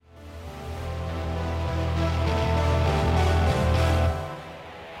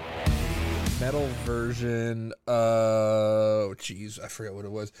metal version of, I forget what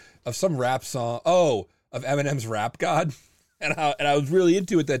it was, of some rap song. Oh, of Eminem's Rap God. And I was really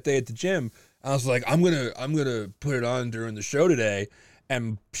into it that day at the gym. I was like, I'm gonna put it on during the show today.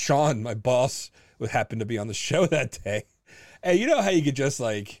 And Sean, my boss, would happen to be on the show that day. And you know how you could just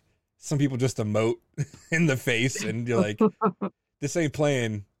like, some people just emote in the face and you're like, this ain't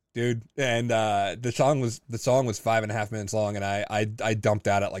playing, dude. And the song was 5.5 minutes long, and I dumped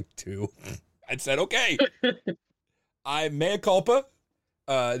out at like 2. I said, okay, I mea culpa.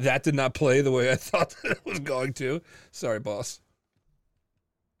 That did not play the way I thought that it was going to. Sorry, boss.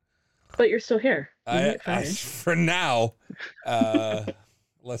 But you're still here. For now,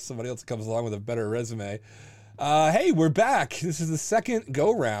 unless somebody else comes along with a better resume. Hey, we're back. This is the second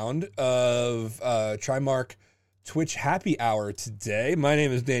go round of Trimark Twitch Happy Hour today. My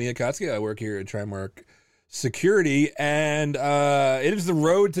name is Danny Akatsuki. I work here at Trimark Security, and it is the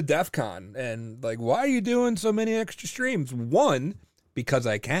road to DEF CON. And like, why are you doing so many extra streams? 1, because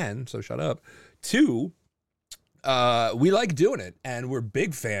I can, so shut up. 2, we like doing it, and we're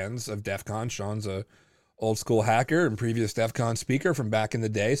big fans of DEF CON. Sean's a old school hacker and previous DEF CON speaker from back in the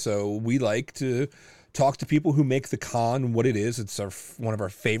day, so we like to talk to people who make the con what it is. It's one of our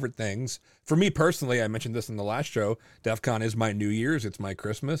favorite things. For me personally, I mentioned this in the last show, DEF CON is my New Year's, it's my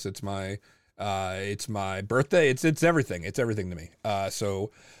Christmas, it's my birthday, it's everything. It's everything to me. So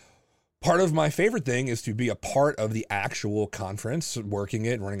part of my favorite thing is to be a part of the actual conference, working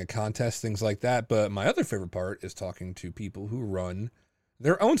it, running a contest, things like that. But my other favorite part is talking to people who run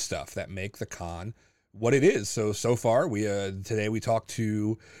their own stuff that make the con what it is. So far, today we talked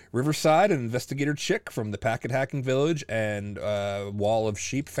to Riverside, an investigator chick from the Packet Hacking Village and Wall of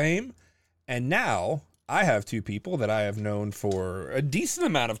Sheep fame. And now I have 2 people that I have known for a decent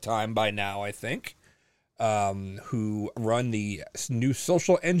amount of time by now, I think, who run the new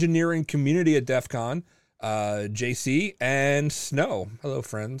social engineering community at DEF CON, JC and Snow. Hello,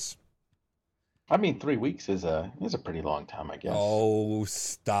 friends. I mean, 3 weeks is a pretty long time, I guess. Oh,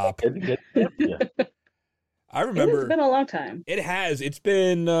 stop. Yeah. I remember. It's been a long time. It has. It's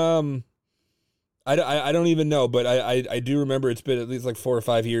been, I don't even know, but I do remember it's been at least like 4 or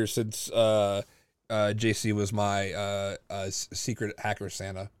 5 years since JC was my secret hacker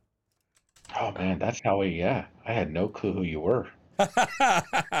Santa. Oh, man, that's how I had no clue who you were.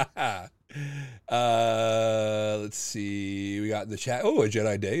 Let's see. We got the chat. Oh, a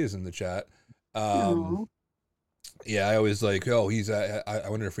Jedi Day is in the chat. Yeah, I always like, I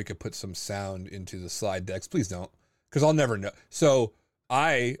wonder if we could put some sound into the slide decks. Please don't, because I'll never know. So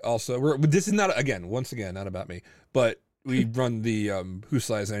I also, this is not, once again, not about me, but we run the Who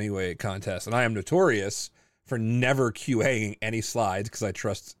Slides Anyway contest, and I am notorious for never QAing any slides because I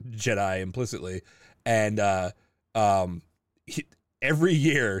trust Jedi implicitly. And every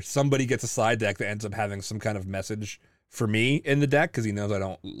year somebody gets a slide deck that ends up having some kind of message for me in the deck because he knows I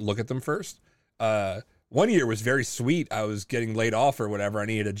don't look at them first. One year was very sweet. I was getting laid off or whatever. I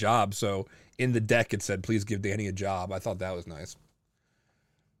needed a job. So in the deck, it said, please give Danny a job. I thought that was nice.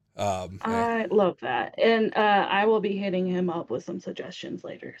 I love that. And I will be hitting him up with some suggestions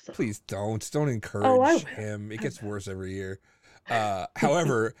later. So. Please don't encourage him. It gets worse every year.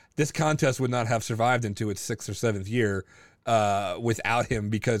 However, this contest would not have survived into its 6th or 7th year without him,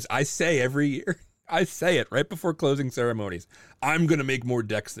 because I say every year, I say it right before closing ceremonies, I'm going to make more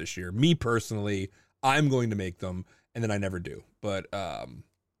decks this year. Me personally, I'm going to make them, and then I never do. But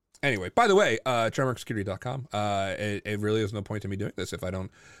anyway, by the way, TrimarkSecurity.com, it really is no point to me doing this if I don't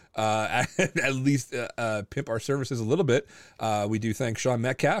at least pimp our services a little bit. We do thank Sean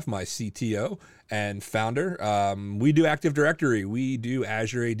Metcalf, my CTO and founder. We do Active Directory, we do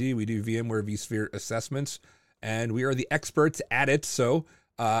Azure AD, we do VMware vSphere assessments, and we are the experts at it. So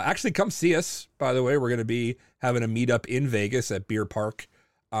actually come see us, by the way. We're going to be having a meetup in Vegas at Beer Park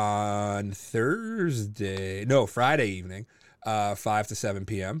on Friday evening, 5 to 7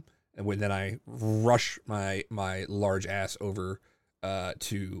 p.m. And then I rush my large ass over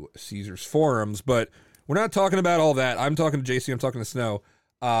to Caesar's Forums. But we're not talking about all that. I'm talking to JC. I'm talking to Snow.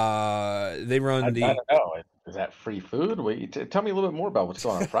 They run I don't know. Is that free food? Tell me a little bit more about what's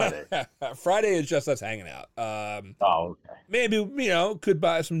going on Friday. Friday is just us hanging out. Okay. Maybe, could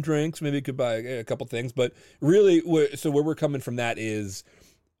buy some drinks. Maybe could buy a couple things. But really, where we're coming from that is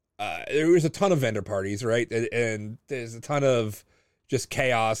there was a ton of vendor parties, right? And there's a ton of just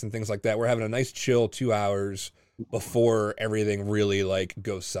chaos and things like that. We're having a nice chill 2 hours before everything really like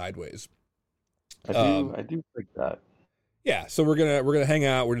goes sideways. I do like that. Yeah, so we're gonna hang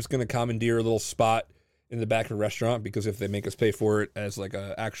out. We're just gonna commandeer a little spot in the back of the restaurant, because if they make us pay for it as like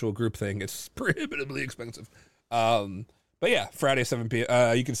a actual group thing, it's prohibitively expensive. But yeah, Friday 7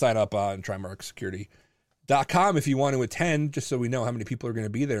 p.m. You can sign up on TrimarkSecurity.com if you want to attend, just so we know how many people are going to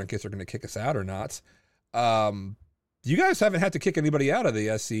be there in case they're going to kick us out or not. You guys haven't had to kick anybody out of the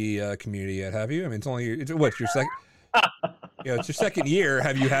SE community yet, have you? I mean, it's your second. It's your second year.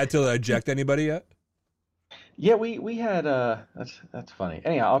 Have you had to eject anybody yet? Yeah, we had that's funny.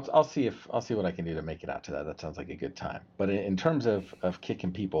 Anyhow, I'll see what I can do to make it out to that. That sounds like a good time. But in terms of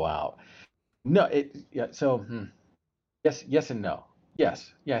kicking people out, no, yes and no.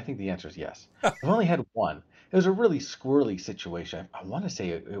 Yes. Yeah, I think the answer is yes. I've only had one. It was a really squirrely situation. I want to say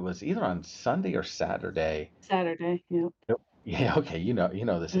it was either on Sunday or Saturday. Saturday, yeah. Yeah, okay, you know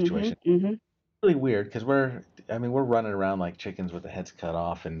the situation. Mm-hmm. Really weird because we're running around like chickens with the heads cut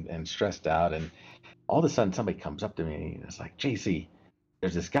off and stressed out, and all of a sudden somebody comes up to me and it's like, JC,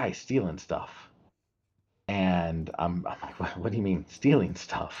 there's this guy stealing stuff. And I'm like, what do you mean stealing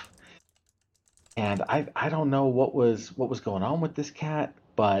stuff? And I don't know what was going on with this cat,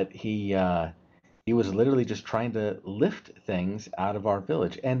 but he was literally just trying to lift things out of our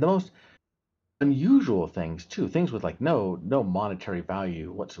village, and the most unusual things too, things with like no monetary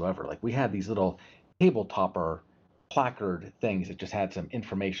value whatsoever. Like we had these little table topper placard things that just had some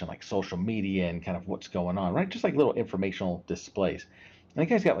information like social media and kind of what's going on, right? Just like little informational displays. And the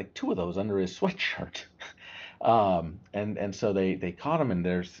guy's got like two of those under his sweatshirt. And so they caught him, and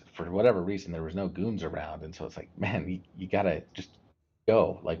there's, for whatever reason, there was no goons around, and so it's like, man, you gotta just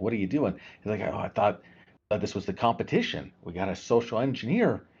go. Like, what are you doing? He's like, oh, I thought this was the competition. We got to social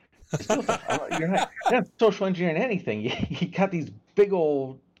engineer. You're not social engineering anything. You got these big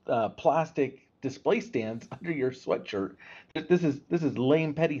old plastic display stands under your sweatshirt. This is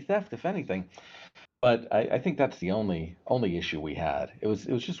lame petty theft, if anything. But I think that's the only issue we had. It was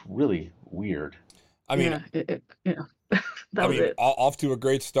just really weird. I mean, that was it. Off to a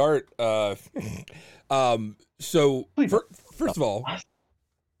great start. So first of all,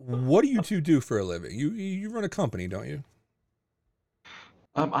 what do you two do for a living? You run a company, don't you?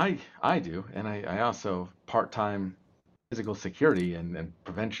 I do, and I also part-time physical security and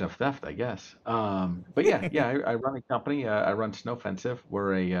prevention of theft, I guess. But yeah, I run a company. I run Snowfensive.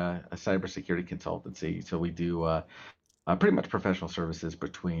 We're a cybersecurity consultancy, so we do pretty much professional services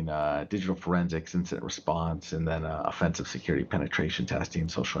between digital forensics, incident response, and then offensive security, penetration testing,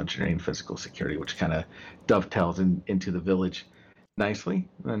 social engineering, physical security, which kind of dovetails into the village nicely.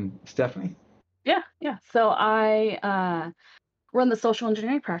 And Stephanie? Yeah. So I run the social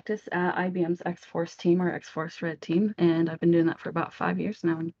engineering practice at IBM's X-Force team, or X-Force Red team, and I've been doing that for about 5 years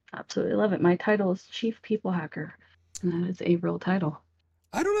now and absolutely love it. My title is Chief People Hacker, and that is a real title.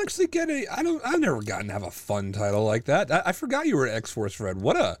 I don't actually get I've never gotten to have a fun title like that. I forgot you were at X-Force Red.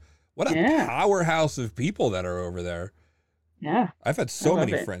 What a powerhouse of people that are over there. Yeah. I've had so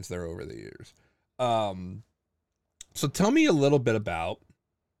many friends there over the years. So tell me a little bit about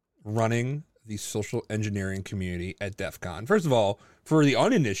running the social engineering community at DEF CON. First of all, for the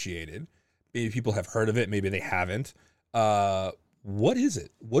uninitiated, maybe people have heard of it, maybe they haven't. What is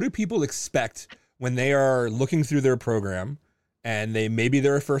it? What do people expect when they are looking through their program? And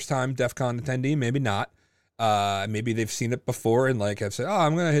they're a first-time DEF CON attendee, maybe not. Maybe they've seen it before and like have said, "Oh,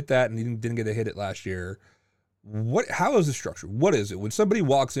 I'm going to hit that," and didn't get to hit it last year. How is the structure? What is it? When somebody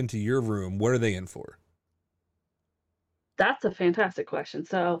walks into your room, what are they in for? That's a fantastic question.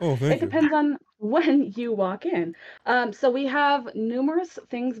 So it depends on when you walk in. So we have numerous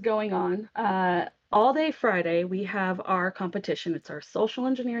things going on. All day Friday, we have our competition. It's our social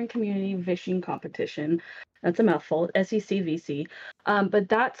engineering community vishing competition. That's a mouthful, SECVC. But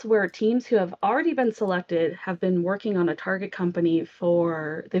that's where teams who have already been selected have been working on a target company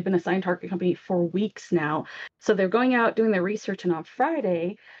they've been assigned target company for weeks now. So they're going out doing their research, and on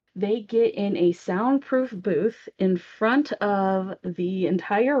Friday, they get in a soundproof booth in front of the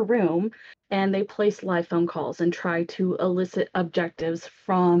entire room, and they place live phone calls and try to elicit objectives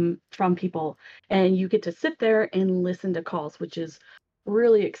from people. And you get to sit there and listen to calls, which is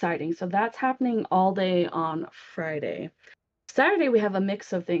really exciting. So that's happening all day on Friday. Saturday, we have a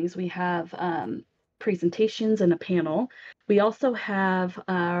mix of things. We have presentations and a panel. We also have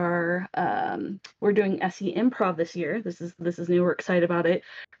our we're doing SE Improv this year. This is new. We're excited about it.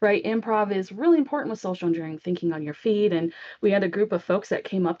 Right, improv is really important with social engineering, thinking on your feet. And we had a group of folks that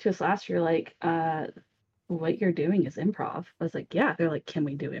came up to us last year like, what you're doing is improv. I was like, yeah. They're like, can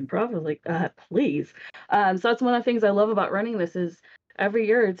we do improv? I was like, please. So that's one of the things I love about running this is every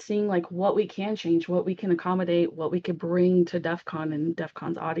year it's seeing like what we can change, what we can accommodate, what we could bring to DEF CON and DEF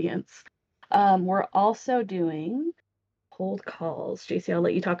CON's audience. We're also doing cold calls. JC, I'll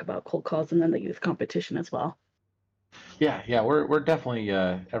let you talk about cold calls and then the youth competition as well. Yeah, we're definitely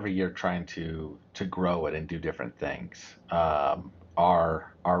every year trying to grow it and do different things.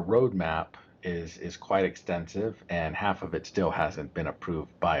 Our roadmap is quite extensive, and half of it still hasn't been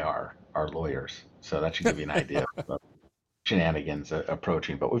approved by our lawyers. So that should give you an idea of shenanigans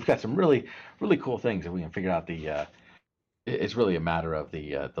approaching. But we've got some really cool things that we can figure out it's really a matter of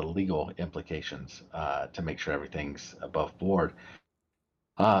the legal implications to make sure everything's above board.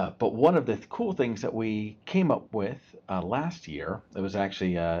 But one of the cool things that we came up with last year, it was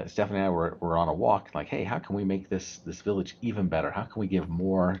actually Stephanie and I were on a walk, like, hey, how can we make this village even better? How can we give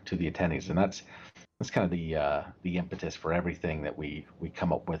more to the attendees? And that's kind of the impetus for everything that we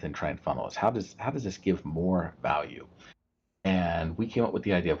come up with and try and funnel is how does this give more value? And we came up with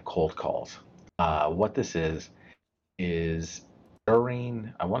the idea of cold calls. What this is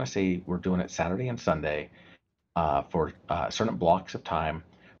during, I want to say we're doing it Saturday and Sunday for certain blocks of time.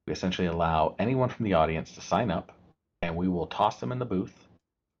 We essentially allow anyone from the audience to sign up, and we will toss them in the booth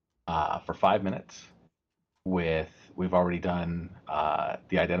for 5 minutes. We've already done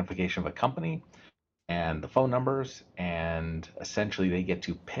the identification of a company and the phone numbers, and essentially they get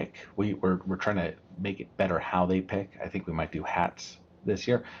to pick. We're trying to make it better how they pick. I think we might do hats this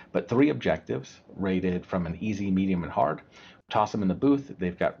year, but 3 objectives rated from an easy, medium, and hard. Toss them in the booth.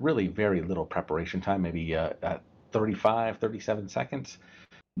 They've got really very little preparation time, maybe 35, 37 seconds.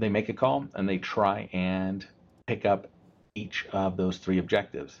 They make a call and they try and pick up each of those 3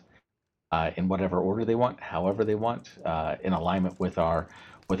 objectives in whatever order they want, however they want, in alignment with our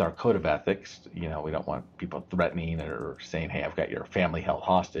code of ethics. We don't want people threatening or saying, hey, I've got your family held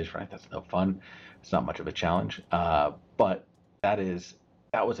hostage, right? That's no fun. It's not much of a challenge. But that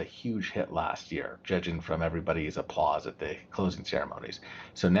was a huge hit last year, judging from everybody's applause at the closing ceremonies.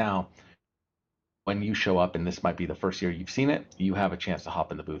 So now, when you show up, and this might be the first year you've seen it, you have a chance to hop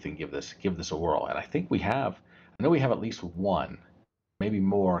in the booth and give this a whirl. And I know we have at least one, maybe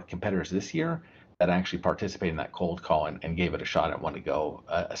more competitors this year that actually participated in that cold call and gave it a shot and wanted to go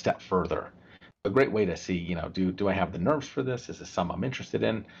a step further. A great way to see, do I have the nerves for this? Is this something I'm interested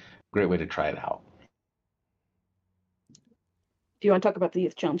in? Great way to try it out. Do you want to talk about the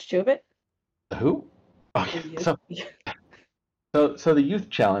youth challenge too a bit? The who? Okay. So the youth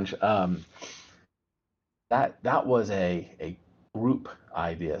challenge, that was a group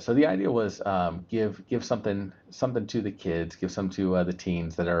idea. So the idea was give something to the kids, give some to the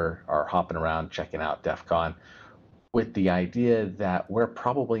teens that are hopping around checking out DEF CON, with the idea that we're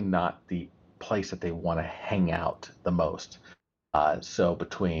probably not the place that they want to hang out the most. So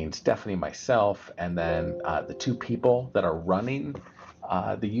between Stephanie, myself, and then the 2 people that are running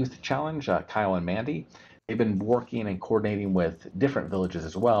the youth challenge, Kyle and Mandy, they've been working and coordinating with different villages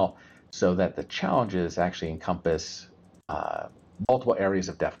as well, so that the challenges actually encompass multiple areas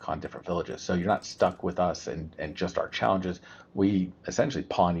of DEF CON, different villages. So you're not stuck with us and just our challenges. We essentially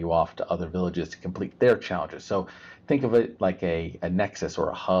pawn you off to other villages to complete their challenges. So think of it like a nexus or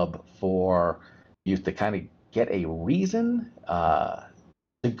a hub for youth to kind of get a reason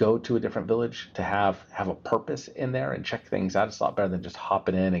to go to a different village, to have a purpose in there and check things out. It's a lot better than just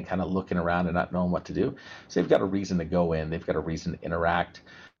hopping in and kind of looking around and not knowing what to do. So they've got a reason to go in. They've got a reason to interact.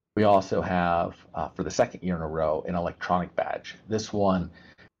 We also have, for the second year in a row, an electronic badge. This one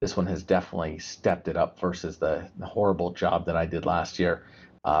has definitely stepped it up versus the horrible job that I did last year.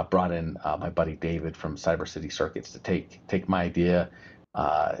 Brought in my buddy David from Cyber City Circuits to take my idea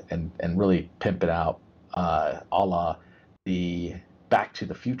and really pimp it out, a la the Back to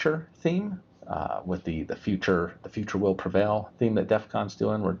the Future theme, with the future will prevail theme that DEF CON's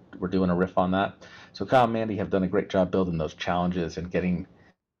doing. We're doing a riff on that. So Kyle and Mandy have done a great job building those challenges and getting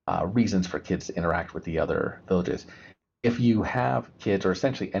reasons for kids to interact with the other villages. If you have kids, or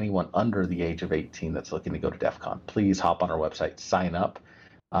essentially anyone under the age of 18 that's looking to go to DEF CON, please hop on our website, sign up.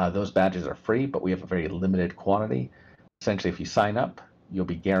 Those badges are free, but we have a very limited quantity. Essentially, if you sign up, you'll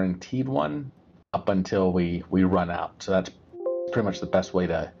be guaranteed one up until we run out. So that's pretty much the best way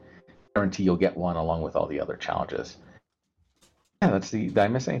to guarantee you'll get one, along with all the other challenges. Yeah, did I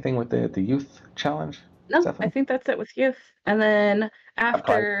miss anything with the youth challenge? No, Stephanie? I think that's it with youth. And then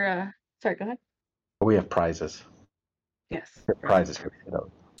after, sorry, go ahead. We have prizes. Yes. Prizes.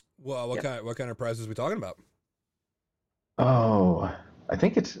 Well, what kind of prizes are we talking about? Oh, I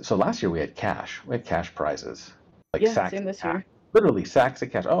think so last year we had cash. We had cash prizes. Like sacks same this year. Literally sacks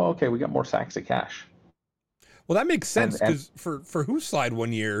of cash. Oh, okay, we got more sacks of cash. Well, that makes sense, because for Whose Slide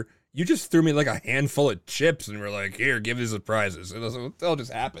one year, you just threw me like a handful of chips and were like, here, give these as prizes. And it all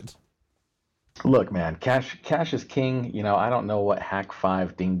just happened. Look, man, cash is king. I don't know what Hack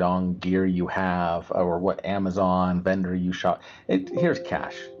 5 ding dong gear you have, or what Amazon vendor you shop. Here's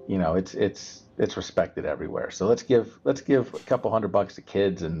cash. It's it's respected everywhere. So let's give a couple $100 to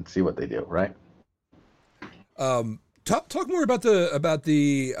kids and see what they do, right? Talk more about the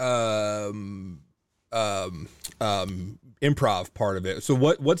improv part of it. So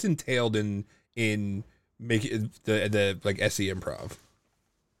what's entailed in making the like SE Improv?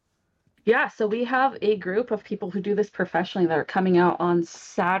 Yeah, so we have a group of people who do this professionally that are coming out on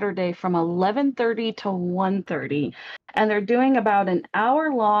Saturday from 11:30 to 1:30, and they're doing about an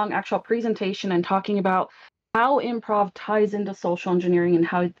hour-long actual presentation and talking about how improv ties into social engineering and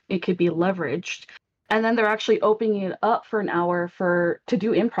how it could be leveraged. And then they're actually opening it up for an hour to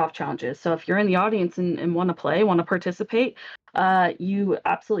do improv challenges. So if you're in the audience and want to play, want to participate, you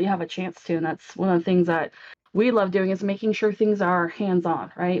absolutely have a chance to. And that's one of the things that we love doing, is making sure things are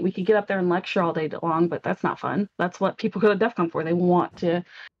hands-on, right? We could get up there and lecture all day long, but that's not fun. That's what people go to DEF CON for. They want to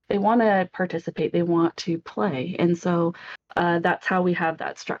participate. They want to play. And so that's how we have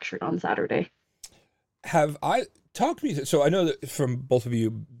that structured on Saturday. So I know that from both of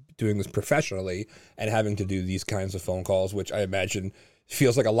you doing this professionally and having to do these kinds of phone calls, which I imagine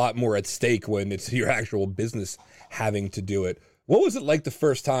feels like a lot more at stake when it's your actual business having to do it. What was it like the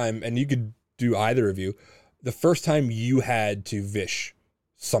first time, and you could do either of you, the first time you had to Vish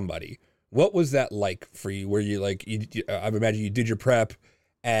somebody? What was that like for you? Were you like, I imagine you did your prep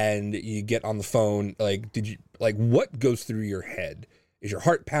and you get on the phone, like, what goes through your head? Is your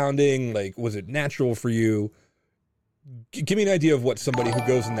heart pounding? Like, was it natural for you? Give me an idea of what somebody who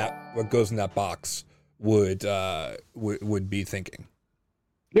goes in that box would be thinking.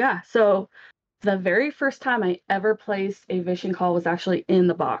 Yeah. So the very first time I ever placed a Vishing call was actually in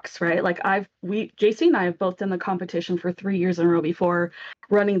the box, right? Like JC and I have both done the competition for 3 years in a row before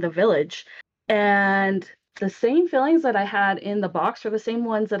running the village. And the same feelings that I had in the box are the same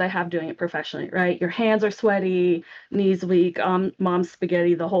ones that I have doing it professionally, right? Your hands are sweaty, knees weak, mom's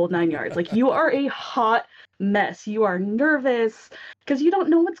spaghetti, the whole 9 yards. Like, you are a hot mess. You are nervous because you don't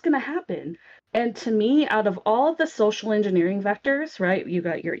know what's going to happen. And to me, out of all of the social engineering vectors, right, you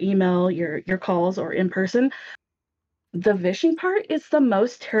got your email, your calls, or in person, the Vishing part is the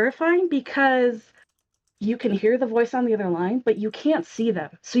most terrifying because you can hear the voice on the other line, but you can't see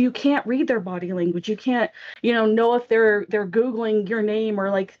them. So you can't read their body language. You can't, know if they're Googling your name or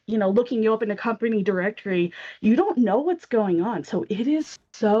looking you up in a company directory. You don't know what's going on. So it is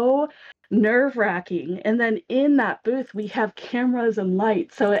so nerve-wracking. And then in that booth, we have cameras and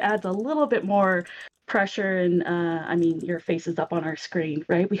lights. So it adds a little bit more pressure. And your face is up on our screen,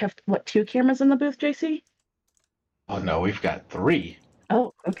 right? We have, 2 cameras in the booth, JC? Oh, no, we've got 3.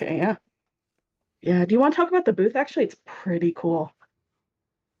 Oh, okay, yeah. Yeah, do you want to talk about the booth? Actually, it's pretty cool.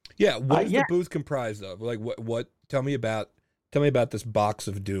 Yeah, what is the booth comprised of? Like, what? Tell me about this box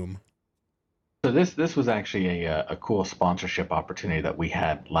of doom. So this was actually a cool sponsorship opportunity that we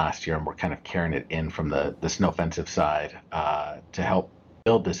had last year, and we're kind of carrying it in from the Snowfensive side to help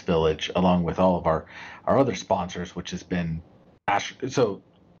build this village, along with all of our other sponsors, which has been so.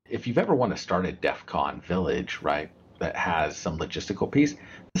 If you've ever wanted to start a DEF CON village, right, that has some logistical piece,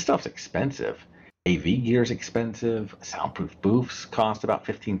 this stuff's expensive. AV gear's expensive. Soundproof booths cost about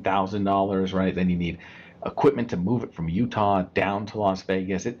 $15,000, right? Then you need equipment to move it from Utah down to Las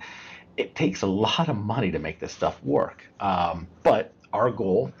Vegas. It takes a lot of money to make this stuff work. But our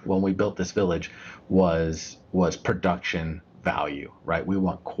goal when we built this village was production value, right? We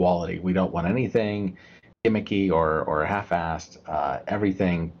want quality. We don't want anything gimmicky or half-assed.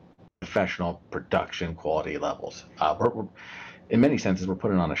 Everything professional production quality levels. We're in many senses, we're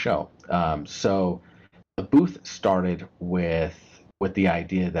putting on a show. So the booth started with the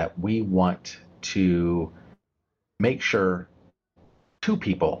idea that we want to make sure 2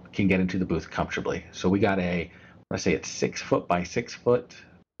 people can get into the booth comfortably. So we got let's say it's 6 foot by 6 foot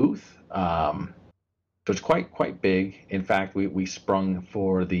booth. So it's quite big. In fact, we sprung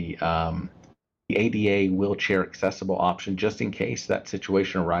for the ADA wheelchair accessible option just in case that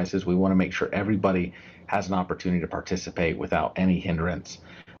situation arises. We want to make sure everybody has an opportunity to participate without any hindrance.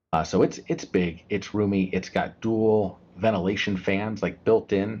 So it's big, it's roomy, it's got dual ventilation fans like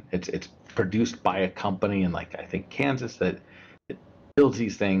built in. It's produced by a company in I think Kansas that builds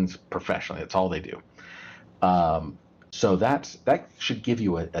these things professionally. That's all they do. So that should give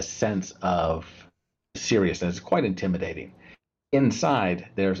you a sense of seriousness. It's quite intimidating. Inside,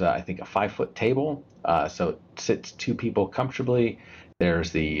 there's I think a 5-foot table, so it sits 2 people comfortably.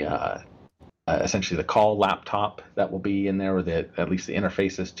 There's the essentially the call laptop that will be in there, or at least the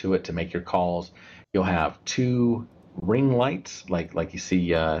interfaces to it to make your calls. You'll have 2 ring lights, like you see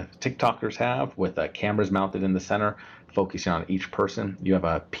TikTokers have, with cameras mounted in the center, focusing on each person. You have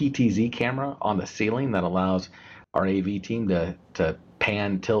a PTZ camera on the ceiling that allows our AV team to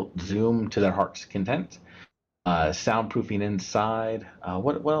pan, tilt, zoom to their heart's content. Soundproofing inside.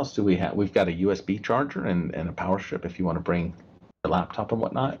 What else do we have? We've got a USB charger and a power strip if you want to bring your laptop and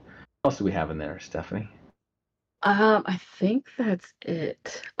whatnot. What else do we have in there, Stephanie? I think that's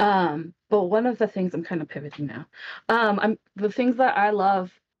it. But one of the things, I'm kind of pivoting now. The things that I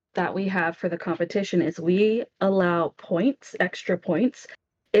love that we have for the competition is we allow points, extra points,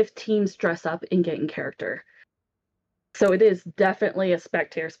 if teams dress up and get in character. So it is definitely a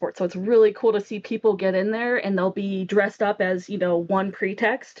spectator sport. So it's really cool to see people get in there and they'll be dressed up as, one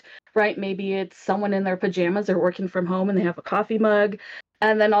pretext, right? Maybe it's someone in their pajamas or working from home and they have a coffee mug.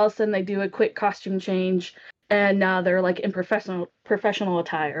 And then all of a sudden they do a quick costume change and now they're like in professional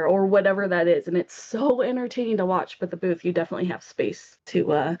attire or whatever that is. And it's so entertaining to watch. But the booth, you definitely have space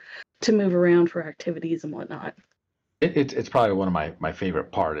to move around for activities and whatnot. It's probably one of my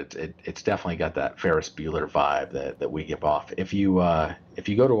favorite part. It's definitely got that Ferris Bueller vibe that we give off. If you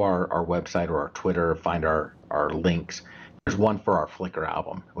go to our website or our Twitter, find our links. There's one for our Flickr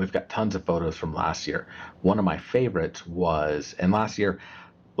album. We've got tons of photos from last year. One of my favorites was, and last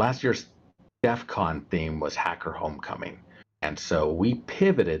year's DEF CON theme was Hacker Homecoming, and so we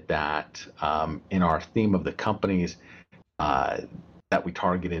pivoted that in our theme of the companies that we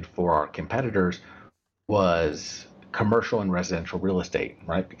targeted for our competitors was commercial and residential real estate,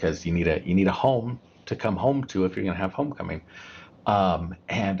 right? Because you need a home to come home to if you're going to have homecoming.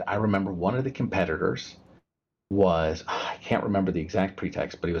 And I remember one of the competitors was, I can't remember the exact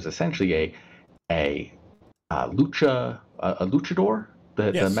pretext, but he was essentially a luchador,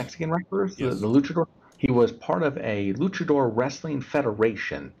 Yes. the Mexican wrestlers, Yes. the luchador. He was part of a luchador wrestling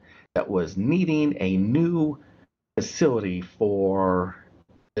federation that was needing a new facility for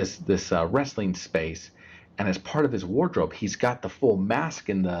this wrestling space. And as part of his wardrobe, he's got the full mask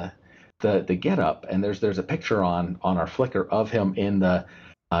and the getup. And there's a picture on our Flickr of him in the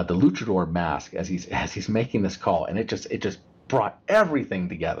luchador mask as he's making this call, and it just brought everything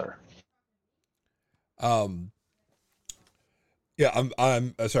together. Yeah,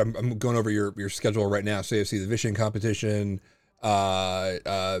 I'm sorry. I'm going over your schedule right now. So you see the Vision competition.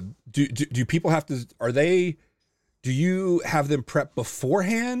 Do people have to? Do you have them prep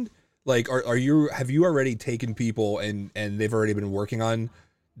beforehand? Like, have you already taken people and they've already been working on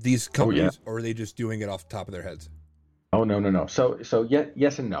these companies, or are they just doing it off the top of their heads? Oh, no. So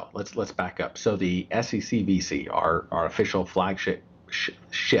yes and no. Let's back up. So the SECVC, our official flagship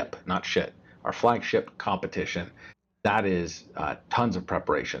our flagship competition, that is tons of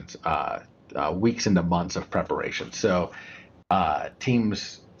preparations, weeks into months of preparation. So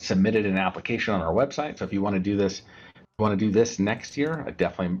teams submitted an application on our website. So if you want to do this next year, I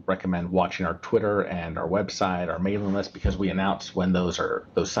definitely recommend watching our Twitter and our website, our mailing list, because we announce when those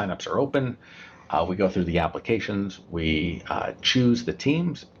signups are open. We go through the applications. We choose the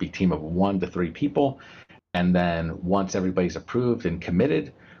teams, be a team of 1 to 3 people, and then once everybody's approved and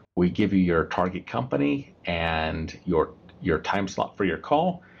committed, we give you your target company and your time slot for your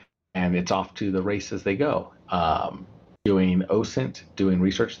call, and it's off to the races they go. Doing OSINT, doing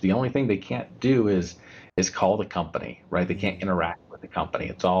research. The only thing they can't do is call the company, right? They can't interact with the company.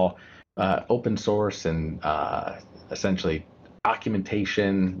 It's all open source and essentially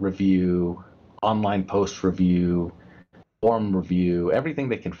documentation review, online post review, form review, everything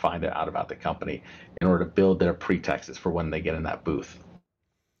they can find out about the company in order to build their pretexts for when they get in that booth.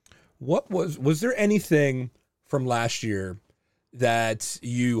 Was there anything from last year that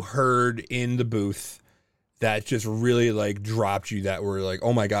you heard in the booth that just really like dropped you, that were like,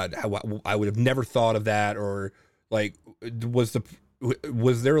 oh my God, I would have never thought of that? Or like, was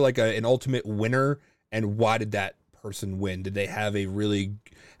there like an ultimate winner, and why did that person win? Did they have really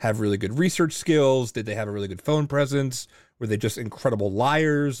good research skills? Did they have a really good phone presence? Were they just incredible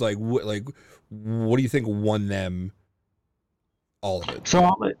liars? Like what do you think won them all of it?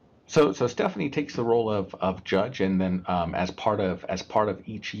 So Stephanie takes the role of judge, and then as part of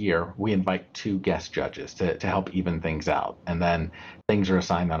each year, we invite 2 guest judges to help even things out, and then things are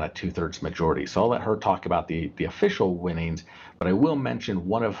assigned on a 2/3 majority. So I'll let her talk about the official winnings, but I will mention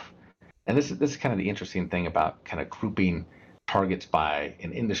and this is kind of the interesting thing about kind of grouping targets by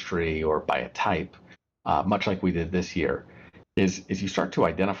an industry or by a type, much like we did this year, is you start to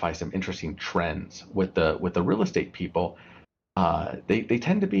identify some interesting trends with the real estate people. They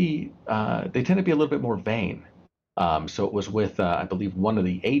tend to be a little bit more vain. So it was with I believe one of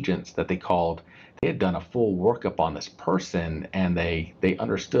the agents that they called. They had done a full workup on this person, and they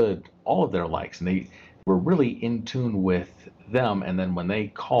understood all of their likes, and they were really in tune with them. And then when they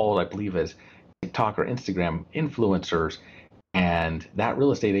called, I believe as TikTok or Instagram influencers, and that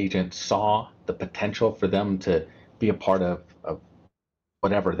real estate agent saw the potential for them to be a part of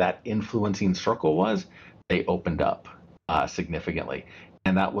whatever that influencing circle was, they opened up significantly.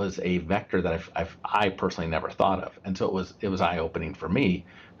 And that was a vector that I personally never thought of. And so it was eye opening for me,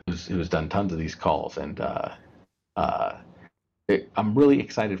 who's done tons of these calls. And I'm really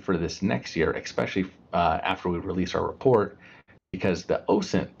excited for this next year, especially after we release our report, because the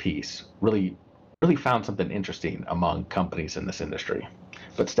OSINT piece really found something interesting among companies in this industry.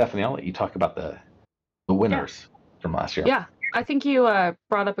 But Stephanie, I'll let you talk about the winners from last year. Yeah, I think you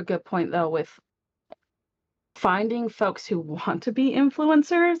brought up a good point, though, with finding folks who want to be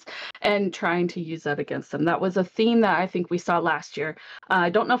influencers and trying to use that against them. That was a theme that I think we saw last year. I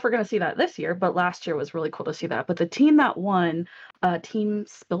don't know if we're going to see that this year, but last year was really cool to see that. But the team that won, Team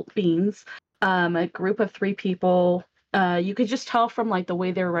Spilt Beans, a group of 3 people, you could just tell from like the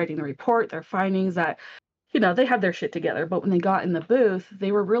way they were writing the report, their findings, that they had their shit together. But when they got in the booth,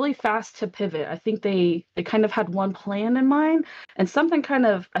 they were really fast to pivot. I think they kind of had one plan in mind, and something kind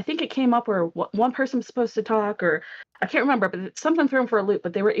of, I think it came up where one person was supposed to talk, or I can't remember, but something threw them for a loop.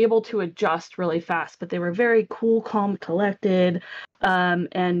 But they were able to adjust really fast. But they were very cool, calm, collected,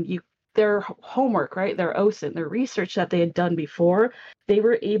 and their homework, right? Their OSINT, their research that they had done before, they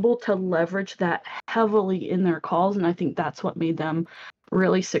were able to leverage that heavily in their calls, and I think that's what made them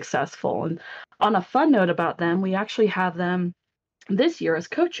really successful. And on a fun note about them, we actually have them this year as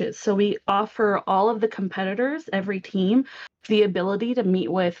coaches. So we offer all of the competitors, every team, the ability to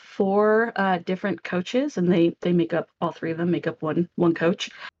meet with 4 different coaches, and they make up, all 3 of them make up one coach,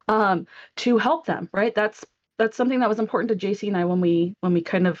 to help them, right? That's something that was important to JC and I when we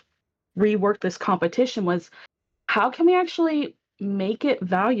kind of reworked this competition, was how can we actually make it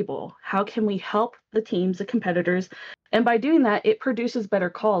valuable? How can we help the teams, the competitors? And by doing that, it produces better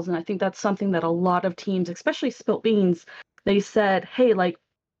calls. And I think that's something that a lot of teams, especially Spilt Beans, they said, hey, like,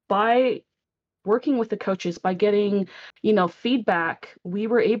 by working with the coaches, by getting, feedback, we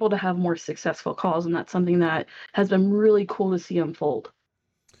were able to have more successful calls. And that's something that has been really cool to see unfold.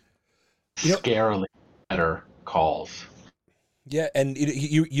 Scarily better calls. Yeah, and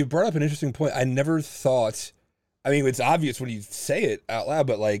you brought up an interesting point. I never thought, I mean, it's obvious when you say it out loud,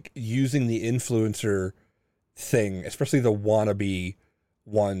 but like using the influencer thing, especially the wannabe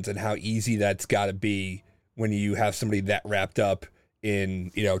ones, and how easy that's got to be when you have somebody that wrapped up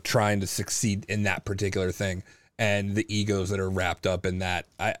in, trying to succeed in that particular thing, and the egos that are wrapped up in that.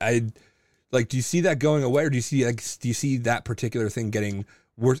 I like, do you see that going away, or do you see that particular thing getting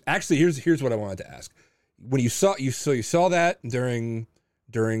worse? Actually, here's what I wanted to ask. When you saw that during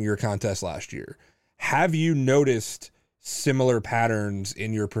your contest last year, have you noticed similar patterns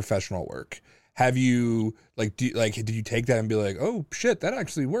in your professional work? Have you did you take that and be like, oh shit, that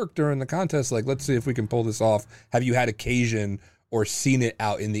actually worked during the contest? Like, let's see if we can pull this off. Have you had occasion or seen it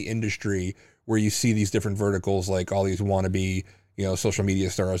out in the industry where you see these different verticals, like all these wannabe, social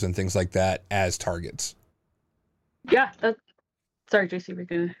media stars and things like that, as targets? Yeah. Sorry, JC, we're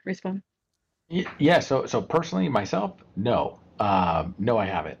gonna respond. Yeah. So personally, myself, no. No, I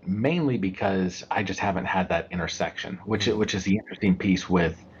haven't. Mainly because I just haven't had that intersection, which is the interesting piece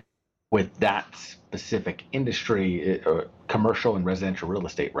with that specific industry, commercial and residential real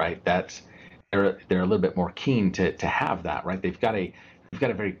estate, right? They're a little bit more keen to have that, right? They've got a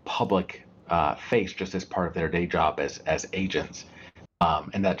very public face just as part of their day job as agents,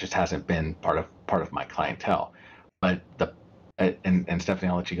 and that just hasn't been part of my clientele. But and Stephanie,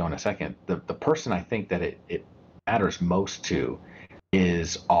 I'll let you go in a second. The person I think that it matters most to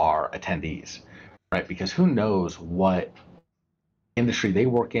is our attendees, right? Because who knows what industry they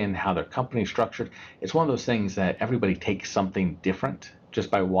work in, how their company is structured. It's one of those things that everybody takes something different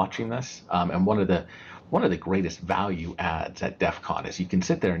just by watching this. And one of the greatest value adds at DEF CON is you can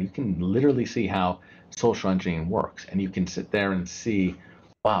sit there and you can literally see how social engineering works. And you can sit there and see,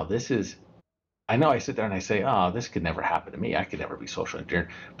 wow, I know I sit there and I say, oh, this could never happen to me. I could never be social engineered.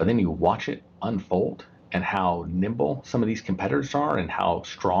 But then you watch it unfold and how nimble some of these competitors are and how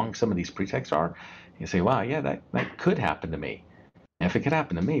strong some of these pretexts are. You say, wow, yeah, that could happen to me. And if it could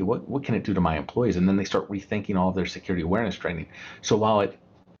happen to me, what can it do to my employees? And then they start rethinking all of their security awareness training. So while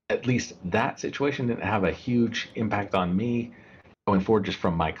at least that situation didn't have a huge impact on me going forward just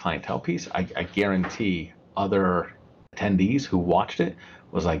from my clientele piece, I guarantee other attendees who watched it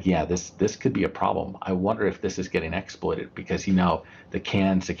was like, yeah, this could be a problem. I wonder if this is getting exploited, because the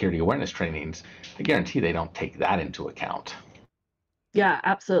CAN security awareness trainings, I guarantee they don't take that into account. Yeah,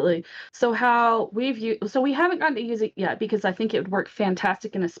 absolutely. So we haven't gotten to use it yet because I think it would work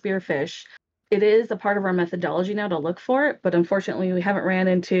fantastic in a spearfish. It is a part of our methodology now to look for it, but unfortunately we haven't ran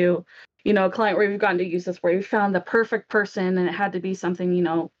into, a client where we've gotten to use this, where we found the perfect person and it had to be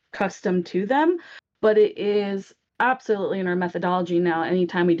something, custom to them. But it is absolutely in our methodology now.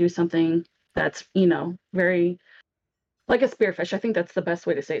 Anytime we do something that's, very like a spearfish, I think that's the best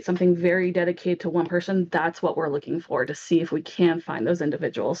way to say it. Something very dedicated to one person. That's what we're looking for, to see if we can find those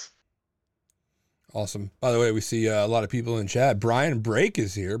individuals. Awesome. By the way, we see a lot of people in chat. Brian Brake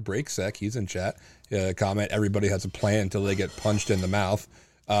is here. Brakesec, he's in chat. Comment: everybody has a plan until they get punched in the mouth.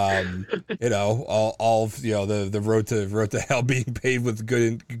 All the road to hell being paved with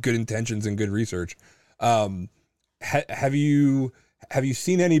good intentions and good research. Have you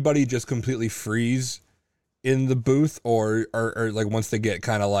seen anybody just completely freeze in the booth, or like once they get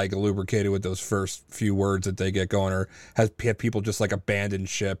kind of like lubricated with those first few words that they get going, or have people just like abandon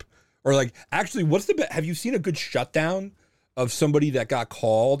ship, or like actually have you seen a good shutdown of somebody that got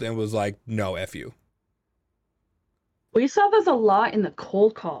called and was like, no, F you? We saw this a lot in the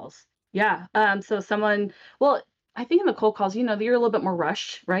cold calls. Yeah. So I think in the cold calls, you're a little bit more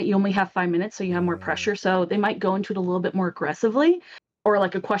rushed, right? You only have 5 minutes, so you have more pressure. So they might go into it a little bit more aggressively, or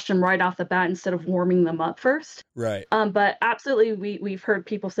like a question right off the bat instead of warming them up first. Right. But absolutely, we've heard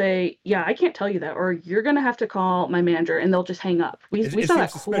people say, yeah, I can't tell you that, or you're going to have to call my manager, and they'll just hang up. We saw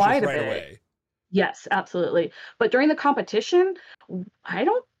that quite a bit. Away. Yes, absolutely. But during the competition, I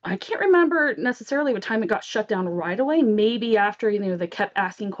can't remember necessarily what time it got shut down right away. Maybe after, they kept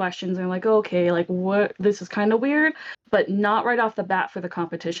asking questions and like, okay, like what, this is kind of weird, but not right off the bat for the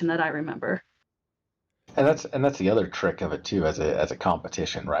competition that I remember. And that's the other trick of it too, as a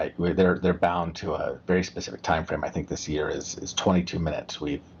competition, right? They're bound to a very specific time frame. I think this year is 22 minutes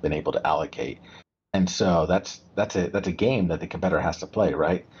we've been able to allocate. And so that's a game that the competitor has to play,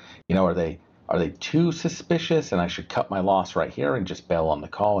 right? Are they too suspicious and I should cut my loss right here and just bail on the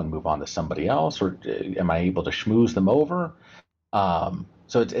call and move on to somebody else? Or am I able to schmooze them over?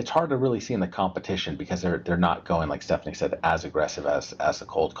 So it's hard to really see in the competition because they're not going, like Stephanie said, as aggressive as the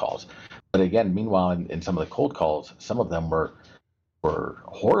cold calls. But again, meanwhile, in some of the cold calls, some of them were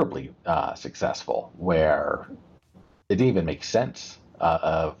horribly successful, where it didn't even make sense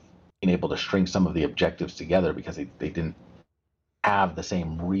of being able to string some of the objectives together because they didn't have the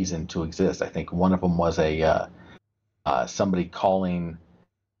same reason to exist. I think one of them was somebody calling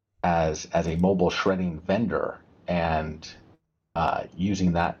as a mobile shredding vendor and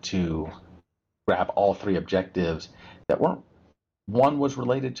using that to grab all three objectives that weren't. One was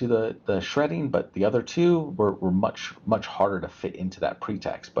related to the shredding, but the other two were much harder to fit into that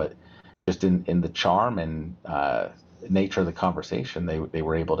pretext. But just in the charm and nature of the conversation, they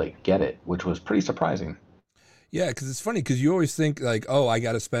were able to get it, which was pretty surprising. Yeah, because it's funny because you always think like, oh, I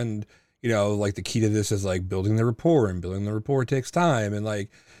got to spend, like the key to this is like building the rapport, and building the rapport takes time, and like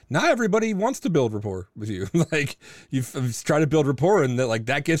not everybody wants to build rapport with you. Like you try to build rapport, and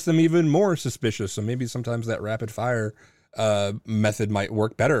that gets them even more suspicious. So maybe sometimes that rapid fire method might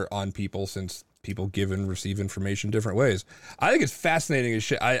work better on people, since people give and receive information different ways. I think it's fascinating as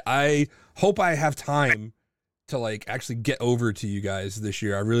shit. I hope I have time to like actually get over to you guys this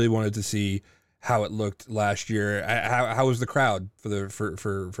year. I really wanted to see how it looked last year. How was the crowd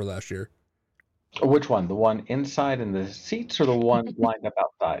for last year? Which one? The one inside in the seats, or the one lined up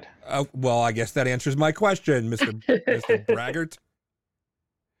outside? Well, I guess that answers my question, Mr. Braggart.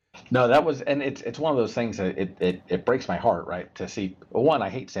 No, that was, and it's one of those things that it breaks my heart, right? To see, one, I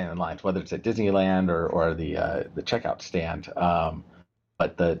hate standing in lines, whether it's at Disneyland or the checkout stand.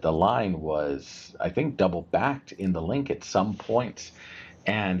 But the line was, I think, double backed in the link at some points.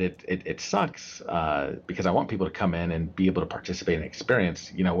 And it sucks because I want people to come in and be able to participate and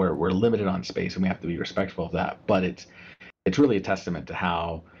experience. We're limited on space, and we have to be respectful of that. But it's really a testament to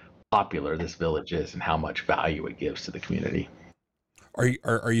how popular this village is and how much value it gives to the community.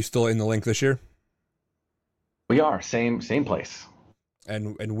 Are you still in the link this year? We are same place.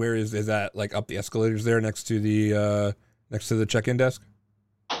 And where is that, like up the escalators there next to the check-in desk?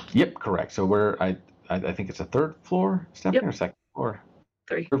 Yep, correct. So I think it's a third floor, Stephanie, or second floor.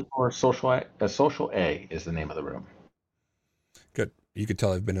 Third floor. Social A is the name of the room. Good. You could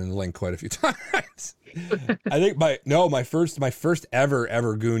tell I've been in the link quite a few times. I think my first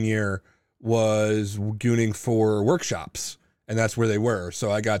ever goon year was gooning for workshops, and that's where they were.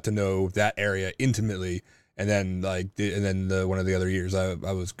 So I got to know that area intimately. And then one of the other years I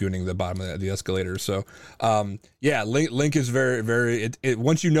was gooning the bottom of the escalator. So link is very, very,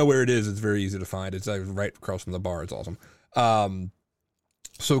 once you know where it is, it's very easy to find. It's like right across from the bar. It's awesome.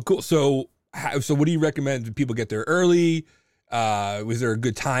 So cool. So what do you recommend? Do people get there early? Was there a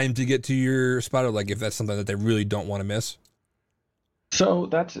good time to get to your spot, or like if that's something that they really don't want to miss? So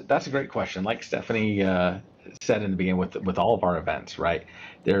that's a great question. Like Stephanie said in the beginning with all of our events, right?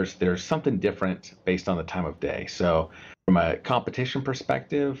 There's something different based on the time of day. So from a competition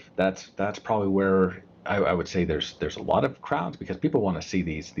perspective, that's probably where I would say there's a lot of crowds because people want to see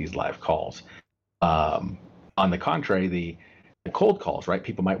these live calls. On the contrary, the cold calls, right?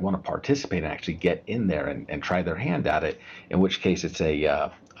 People might want to participate and actually get in there and try their hand at it. In which case, it's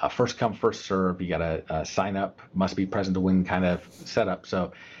a first come first serve. You got to sign up, must be present to win kind of setup.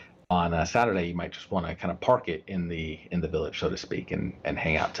 So on a Saturday, you might just want to kind of park it in the village, so to speak, and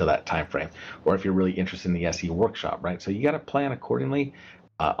hang out till that time frame. Or if you're really interested in the SE workshop, right? So you got to plan accordingly.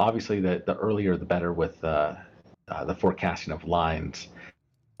 Obviously, the earlier the better with the forecasting of lines.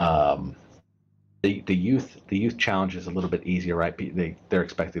 The youth challenge is a little bit easier, right? They're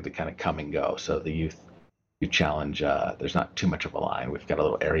expected to kind of come and go. So the youth challenge, there's not too much of a line. We've got a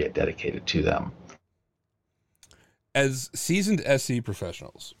little area dedicated to them. As seasoned SE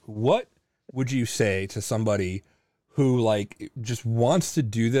professionals, what would you say to somebody who like just wants to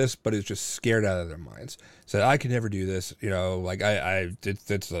do this but is just scared out of their minds? Said, I could never do this, like I did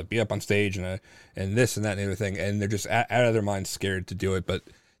be up on stage and this and that and the other thing, and they're just out of their minds, scared to do it, but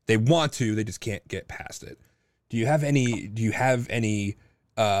they want to, they just can't get past it. Do you have any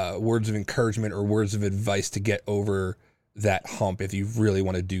words of encouragement or words of advice to get over that hump if you really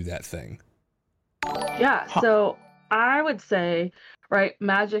want to do that thing? Yeah, so I would say, right,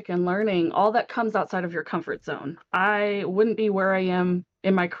 magic and learning, all that comes outside of your comfort zone. I wouldn't be where I am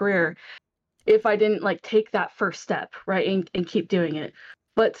in my career if I didn't like take that first step, right, and keep doing it.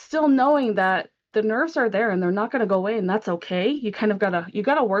 But still knowing that the nerves are there and they're not going to go away, and that's okay. You kind of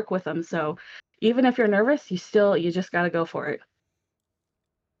gotta work with them. So even if you're nervous, you just gotta go for it.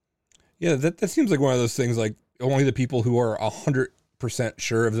 Yeah, that seems like one of those things. Like only the people who are 100%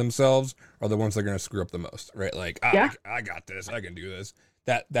 sure of themselves are the ones that are going to screw up the most, right? Like, I got this, I can do this.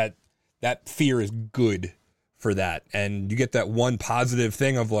 That fear is good for that, and you get that one positive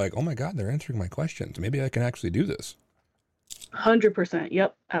thing of like, oh my God, they're answering my questions. Maybe I can actually do this. 100%.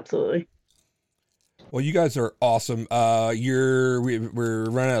 Yep, absolutely. Well, you guys are awesome. We're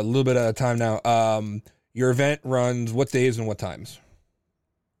running a little bit out of time now. Your event runs what days and what times?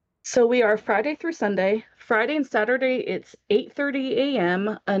 So we are Friday through Sunday. Friday and Saturday, it's 8:30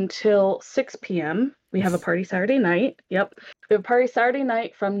 a.m. until 6 p.m. We have a party Saturday night. Yep. We have a party Saturday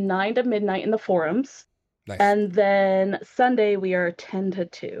night from 9 to midnight in the forums. Nice. And then Sunday, we are 10 to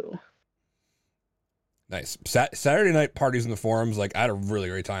 2. Nice. Saturday night parties in the forums. Like, I had a really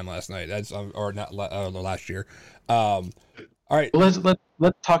great time last night. Last year. All right. Well,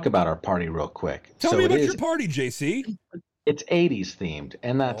 let's talk about our party real quick. Tell me about your party, JC. It's 80s themed,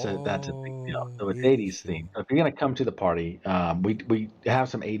 and that's a big deal. So it's 80s themed. So if you're gonna come to the party, we have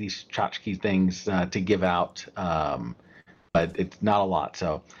some 80s tchotchke things to give out, but it's not a lot.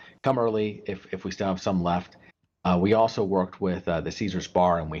 So come early if we still have some left. We also worked with the Caesar's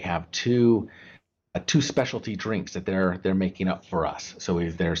Bar, and we have two specialty drinks that they're making up for us. So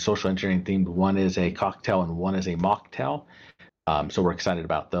they're social engineering themed. One is a cocktail and one is a mocktail. So we're excited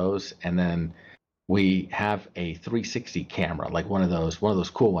about those, and then we have a 360 camera, like one of those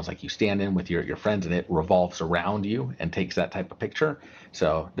cool ones, like you stand in with your friends and it revolves around you and takes that type of picture.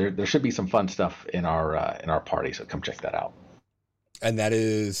 So there should be some fun stuff in our party. So come check that out. And that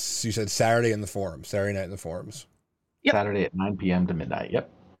is, you said Saturday night in the forums. Yep. Saturday at 9 p.m. to midnight. Yep.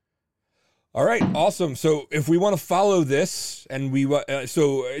 All right, awesome. So if we want to follow this, and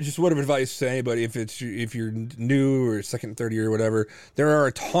so just word of advice to anybody, if you're new or second, third year or whatever, there are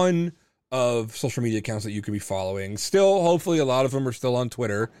a ton of social media accounts that you could be following. Still, hopefully a lot of them are still on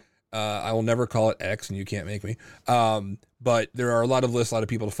Twitter. I will never call it X, and you can't make me. But there are a lot of lists, a lot of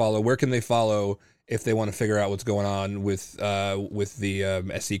people to follow. Where can they follow if they want to figure out what's going on with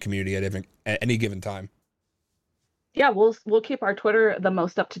the SE community at any given time? Yeah, we'll keep our Twitter the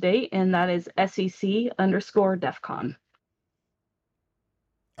most up to date, and that is SEC_DEF CON.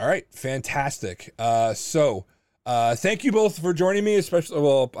 All right, fantastic. Thank you both for joining me, especially,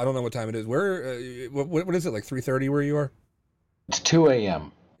 well, I don't know what time it is. What is it, like 3:30 where you are? It's 2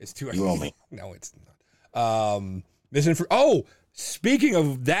 a.m. It's 2 a.m. You owe me. No, it's not. Speaking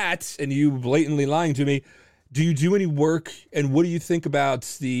of that, and you blatantly lying to me, do you do any work, and what do you think about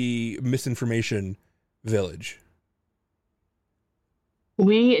the misinformation village?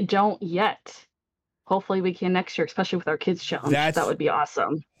 We don't yet. Hopefully we can next year, especially with our kids challenge. That would be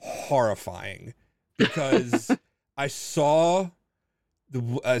awesome. Horrifying, because I saw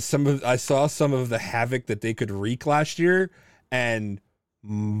some of the havoc that they could wreak last year, and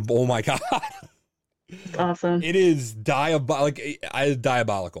oh my God, it's awesome. It is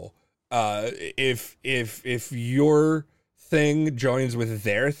diabolical. If your thing joins with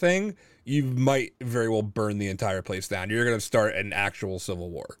their thing, you might very well burn the entire place down. You're going to start an actual civil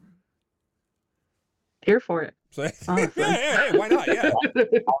war. Here for it. So, yeah, why not? Yeah.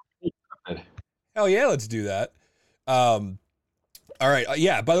 Hell yeah, let's do that. All right.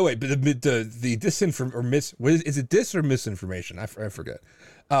 Yeah. By the way, the disinform or is it dis or misinformation? I forget.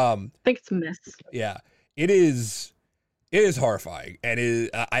 I think it's miss. Yeah. It is horrifying, and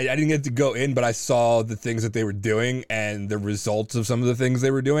I didn't get to go in, but I saw the things that they were doing and the results of some of the things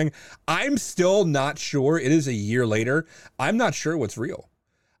they were doing. I'm still not sure. It is a year later. I'm not sure what's real.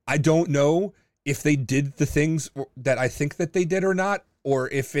 I don't know if they did the things that I think that they did or not, or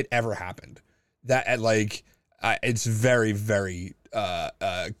if it ever happened. That it's very, very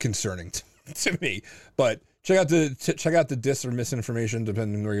concerning to me. But check out the dis or misinformation,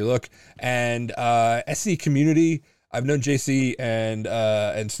 depending where you look. And SC community. I've known JC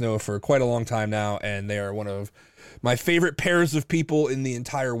and Snow for quite a long time now, and they are one of my favorite pairs of people in the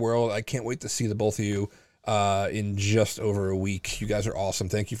entire world. I can't wait to see the both of you in just over a week. You guys are awesome.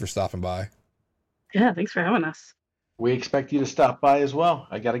 Thank you for stopping by. Yeah, thanks for having us. We expect you to stop by as well.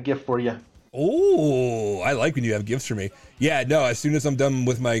 I got a gift for you. Oh, I like when you have gifts for me. Yeah, no, as soon as I'm done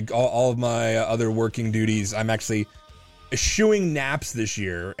with all of my other working duties, I'm actually eschewing naps this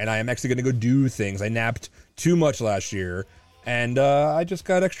year, and I am actually going to go do things. I napped too much last year, and I just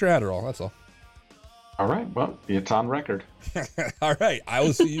got extra Adderall. That's all. All right. Well, it's on record. All right. I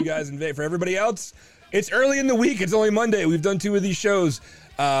will see you guys in Vegas. For everybody else, it's early in the week. It's only Monday. We've done 2 of these shows.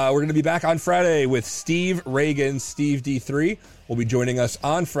 We're going to be back on Friday with Steve Reagan, Steve D3. Will be joining us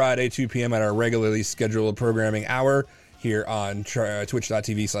on Friday, 2 p.m. at our regularly scheduled programming hour here on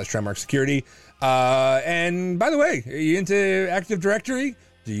twitch.tv/TrimarkSecurity. And by the way, are you into Active Directory?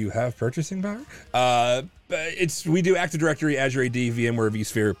 Do you have purchasing power? We do Active Directory, Azure AD, VMware,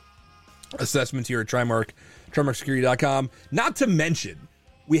 vSphere assessments here at Trimark, TrimarkSecurity.com. Not to mention,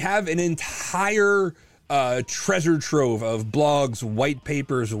 we have an entire treasure trove of blogs, white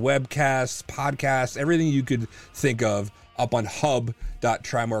papers, webcasts, podcasts, everything you could think of up on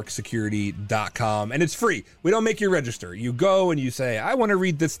hub.trimarksecurity.com, and it's free. We don't make you register. You go and you say, I want to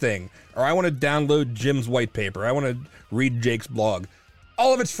read this thing, or I want to download Jim's white paper, I want to read Jake's blog.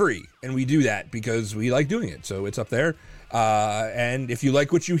 All of it's free, and we do that because we like doing it, so it's up there. And if you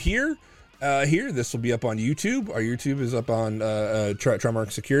like what you hear here, this will be up on YouTube. Our YouTube is up on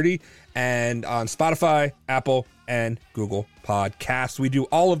Trimark Security, and on Spotify, Apple, and Google Podcasts. We do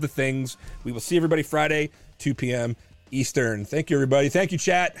all of the things. We will see everybody Friday, 2 p.m. Eastern. Thank you, everybody. Thank you,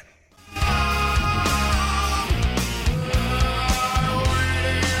 chat.